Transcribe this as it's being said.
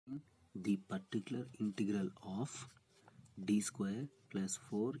the particular integral of d square plus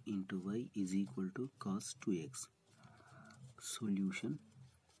 4 into y is equal to cos 2x. Solution.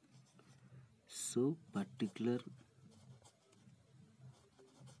 So particular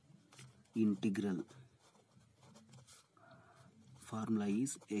integral formula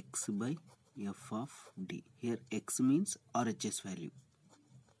is x by f of d. Here x means RHS value,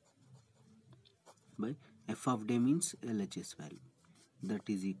 by f of d means LHS value. That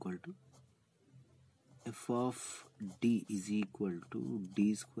is equal to f of d is equal to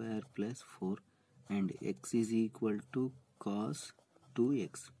d square plus 4 and x is equal to cos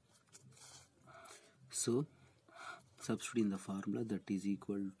 2x. So substitute in the formula, that is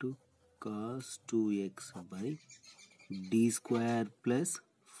equal to cos 2x by d square plus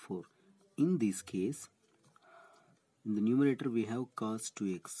 4. In this case, in the numerator we have cos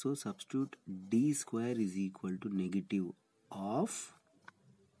 2x, so substitute d square is equal to negative of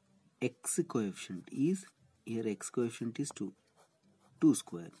x coefficient is, here x coefficient is 2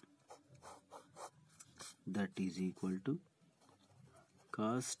 square, that is equal to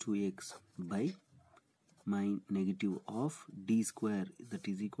cos 2x by my negative of d square, that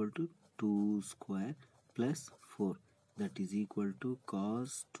is equal to 2 square plus 4, that is equal to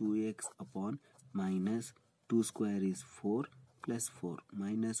cos 2x upon minus 2 square is 4 plus 4,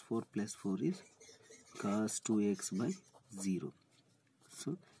 minus 4 plus 4 is cos 2x by 0.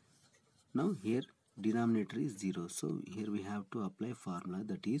 So now here denominator is 0, so here we have to apply formula,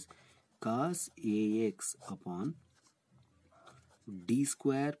 that is cos ax upon d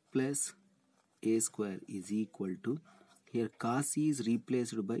square plus a square is equal to, here cos is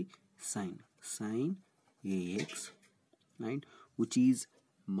replaced by sin ax, right, which is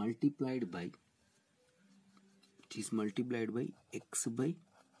multiplied by x by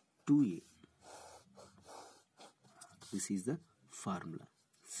 2a. This is the formula.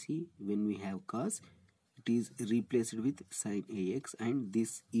 See, when we have cos, it is replaced with sin ax and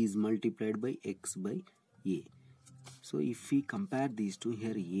this is multiplied by x by a. So if we compare these two,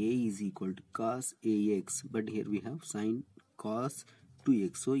 here a is equal to cos ax, but here we have sin cos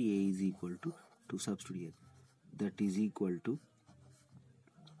 2x, so a is equal to substitute here, that is equal to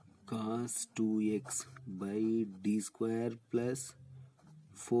cos 2x by d square plus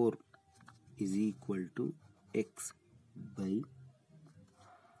 4 is equal to x by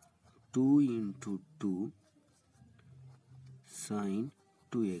 2 into 2 sin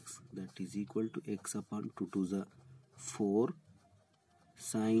 2x, that is equal to x upon 2 to the 4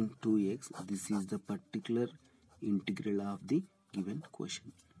 sin 2x. This is the particular integral of the given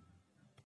question.